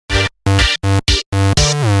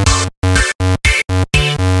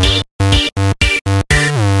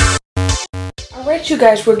You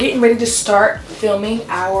guys, we're getting ready to start filming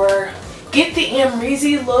our Get the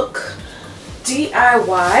Amrezy Look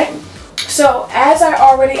DIY. So as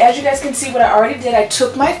you guys can see what I already did, I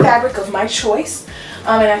took my fabric of my choice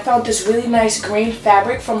and I found this really nice green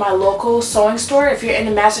fabric from my local sewing store. If you're in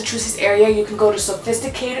the Massachusetts area, you can go to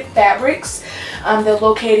Sophisticated Fabrics. They're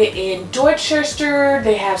located in Dorchester,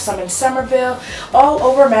 they have some in Somerville, all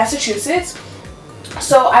over Massachusetts.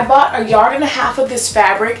 So I bought 1.5 yards of this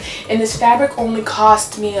fabric, and this fabric only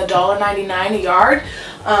cost me $1.99 a yard,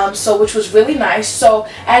 which was really nice. So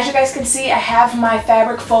as you guys can see, I have my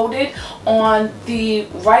fabric folded on the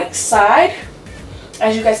right side,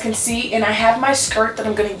 as you guys can see, and I have my skirt that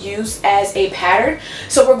I'm going to use as a pattern.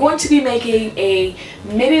 So we're going to be making a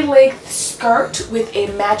midi length skirt with a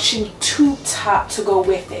matching tube top to go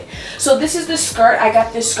with it. So this is the skirt. I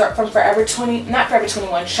got this skirt from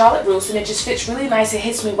Charlotte Russe, and it just fits really nice. It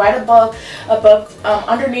hits me right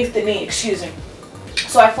underneath the knee, excuse me.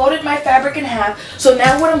 So I folded my fabric in half. So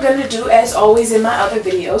now what I'm going to do, as always in my other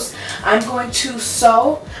videos, I'm going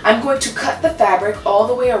to cut the fabric all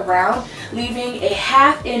the way around, leaving a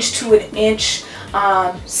 1/2 inch to 1 inch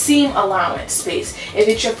seam allowance space. If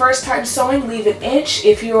it's your first time sewing, leave 1 inch.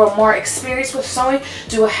 If you are more experienced with sewing,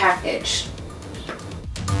 do a 1/2 inch.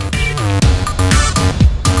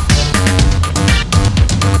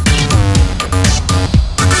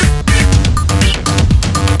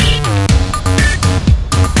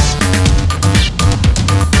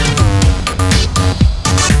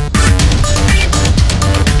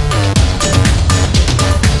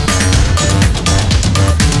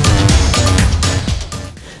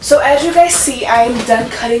 So as you guys see, I am done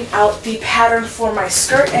cutting out the pattern for my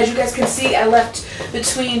skirt. As you guys can see, I left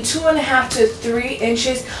between 2.5 to 3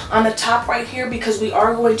 inches on the top right here because we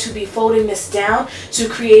are going to be folding this down to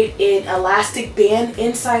create an elastic band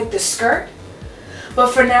inside the skirt. But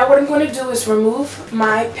for now, what I'm going to do is remove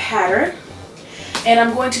my pattern, and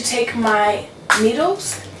I'm going to take my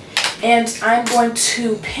needles and I'm going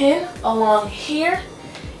to pin along here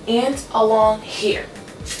and along here.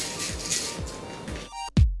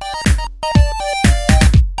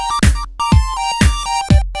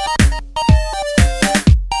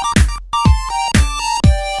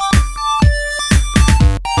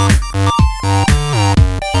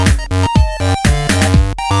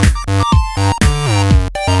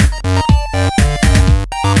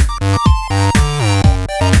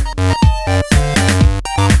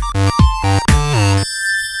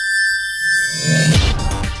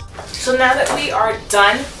 So now that we are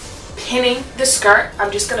done pinning the skirt,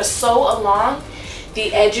 I'm just going to sew along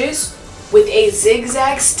the edges with a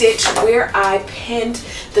zigzag stitch where I pinned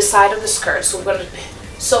the side of the skirt. So we're going to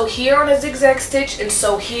sew here on a zigzag stitch and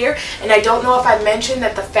sew here. And I don't know if I mentioned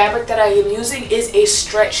that the fabric that I am using is a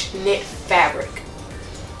stretch knit fabric.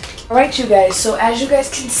 Alright you guys, so as you guys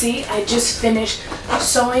can see, I just finished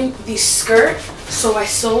sewing the skirt. So I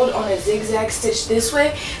sewed on a zigzag stitch this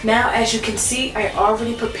way. Now as you can see, I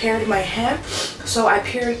already prepared my hem. So I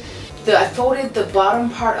folded the bottom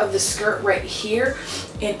part of the skirt right here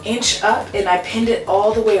 1 inch up, and I pinned it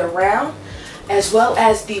all the way around, as well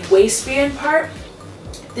as the waistband part.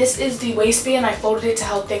 This is the waistband. I folded it to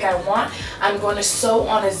how thick I want. I'm going to sew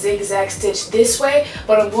on a zigzag stitch this way,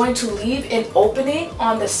 but I'm going to leave an opening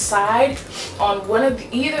on the side, on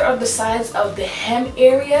either of the sides of the hem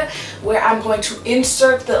area, where I'm going to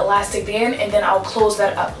insert the elastic band, and then I'll close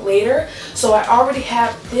that up later. So I already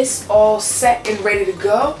have this all set and ready to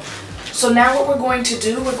go. So now what we're going to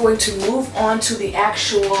do, we're going to move on to the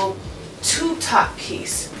actual tube top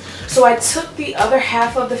piece. So I took the other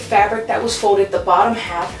half of the fabric that was folded, the bottom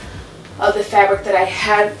half of the fabric that I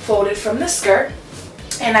had folded from the skirt,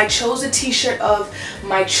 and I chose a t-shirt of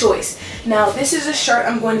my choice. Now this is a shirt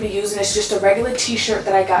I'm going to be using. It's just a regular t-shirt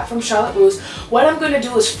that I got from Charlotte Russe. What I'm going to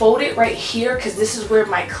do is fold it right here, because this is where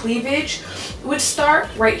my cleavage would start,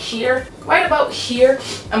 right here. Right about here,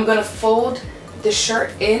 I'm going to fold the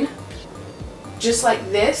shirt in just like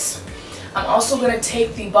this. I'm also going to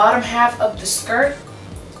take the bottom half of the skirt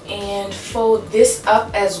and fold this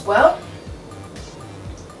up as well.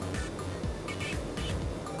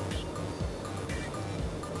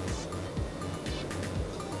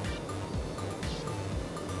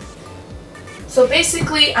 So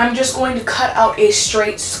basically, I'm just going to cut out a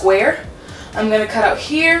straight square. I'm going to cut out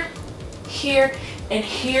here, here, and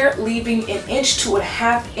here, leaving 1 inch to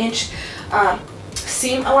 1/2 inch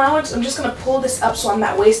seam allowance. I'm just going to pull this up so I'm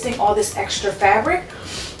not wasting all this extra fabric.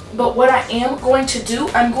 But what I am going to do,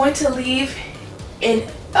 I'm going to leave 2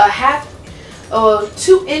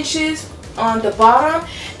 inches on the bottom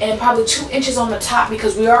and probably 2 inches on the top,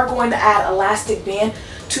 because we are going to add elastic band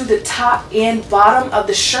to the top and bottom of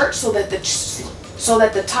the shirt so that the so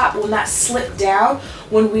that the top will not slip down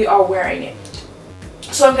when we are wearing it.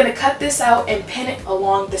 So I'm going to cut this out and pin it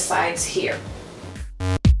along the sides here.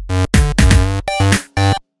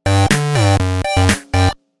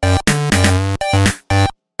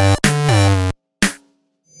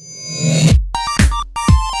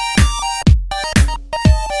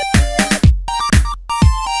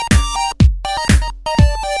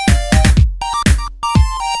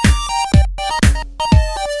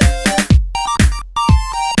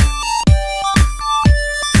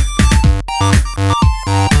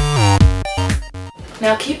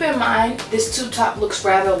 Now keep in mind, this tube top looks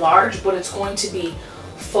rather large, but it's going to be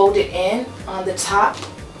folded in on the top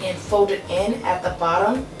and folded in at the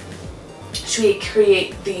bottom to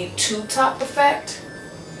create the tube top effect.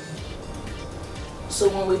 So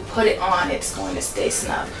when we put it on, it's going to stay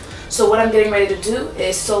snug. So what I'm getting ready to do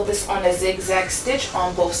is sew this on a zigzag stitch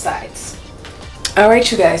on both sides.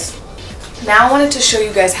 Alright you guys. Now I wanted to show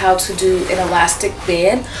you guys how to do an elastic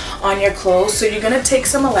band on your clothes. So you're going to take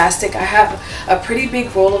some elastic. I have a pretty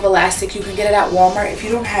big roll of elastic. You can get it at Walmart if you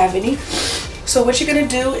don't have any. So what you're going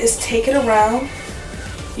to do is take it around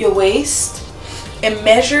your waist and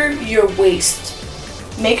measure your waist.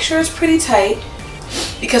 Make sure it's pretty tight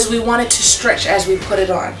because we want it to stretch as we put it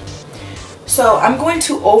on. So I'm going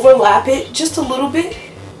to overlap it just a little bit,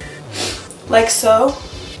 like so.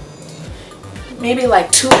 Maybe like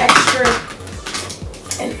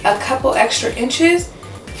a couple extra inches,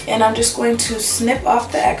 and I'm just going to snip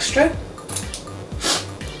off the extra.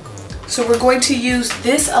 So we're going to use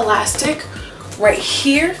this elastic right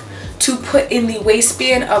here to put in the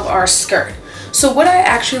waistband of our skirt. So what I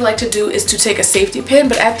actually like to do is to take a safety pin,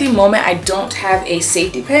 but at the moment I don't have a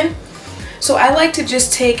safety pin. So I like to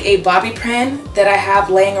just take a bobby pin that I have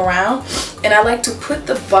laying around, and I like to put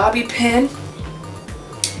the bobby pin,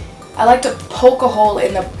 I like to poke a hole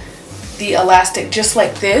in the elastic just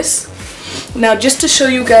like this. Now just to show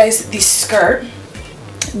you guys the skirt,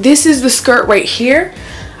 this is the skirt right here.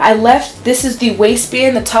 This is the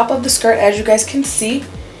waistband, the top of the skirt, as you guys can see.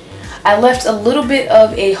 I left a little bit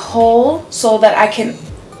of a hole so that I can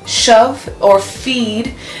shove or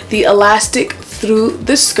feed the elastic through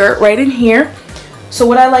the skirt right in here. So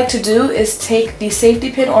what I like to do is take the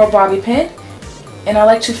safety pin or bobby pin, and I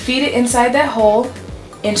like to feed it inside that hole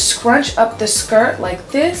and scrunch up the skirt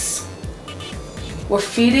like this. We're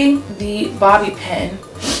feeding the bobby pin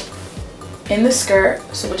in the skirt,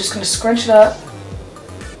 so we're just going to scrunch it up,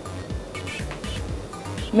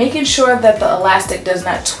 making sure that the elastic does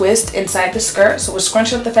not twist inside the skirt. So we're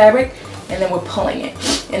scrunching up the fabric and then we're pulling it,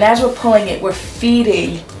 and as we're pulling it, we're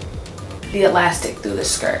feeding the elastic through the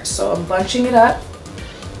skirt. So I'm bunching it up,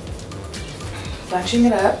 and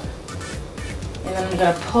then I'm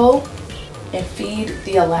going to pull and feed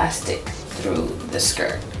the elastic through the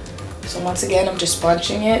skirt. So once again, I'm just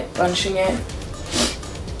bunching it,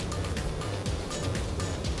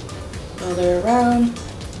 other around,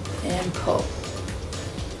 and pull.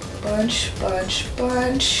 Bunch, bunch,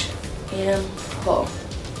 bunch, and pull.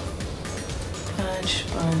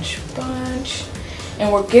 Bunch, bunch, bunch.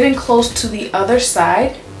 And we're getting close to the other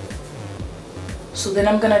side. So then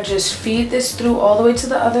I'm gonna just feed this through all the way to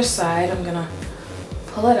the other side. I'm gonna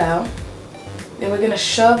pull it out. Then we're gonna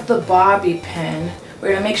shove the bobby pin.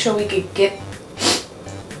 We're gonna make sure we could get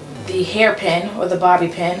the hairpin or the bobby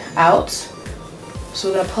pin out. So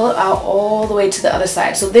we're gonna pull it out all the way to the other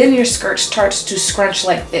side. So then your skirt starts to scrunch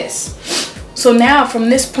like this. So now from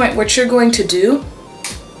this point, what you're going to do,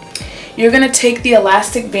 you're gonna take the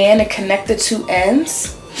elastic band and connect the two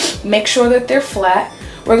ends. Make sure that they're flat.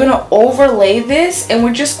 We're gonna overlay this, and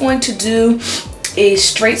we're just going to do a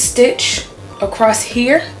straight stitch across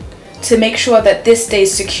here to make sure that this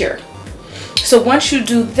stays secure. So once you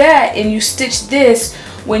do that and you stitch this,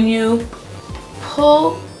 when you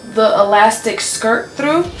pull the elastic skirt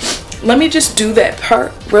through, let me just do that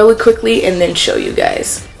part really quickly and then show you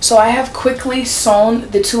guys. So I have quickly sewn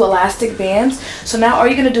the two elastic bands. So now all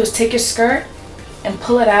you're gonna do is take your skirt and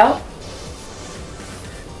pull it out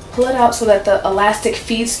so that the elastic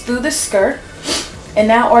feeds through the skirt. And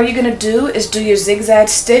now all you're gonna do is do your zigzag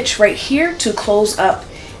stitch right here to close up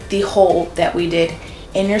the hole that we did,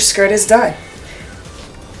 and your skirt is done.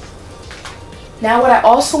 Now what I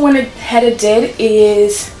also went ahead and did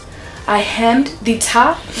is I hemmed the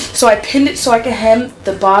top. So I pinned it so I can hem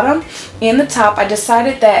the bottom and the top. I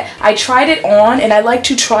decided that I tried it on, and I like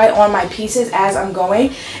to try on my pieces as I'm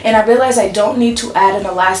going, and I realized I don't need to add an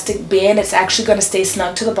elastic band. It's actually going to stay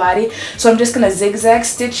snug to the body. So I'm just going to zigzag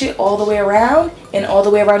stitch it all the way around and all the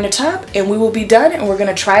way around the top, and we will be done, and we're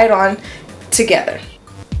going to try it on together.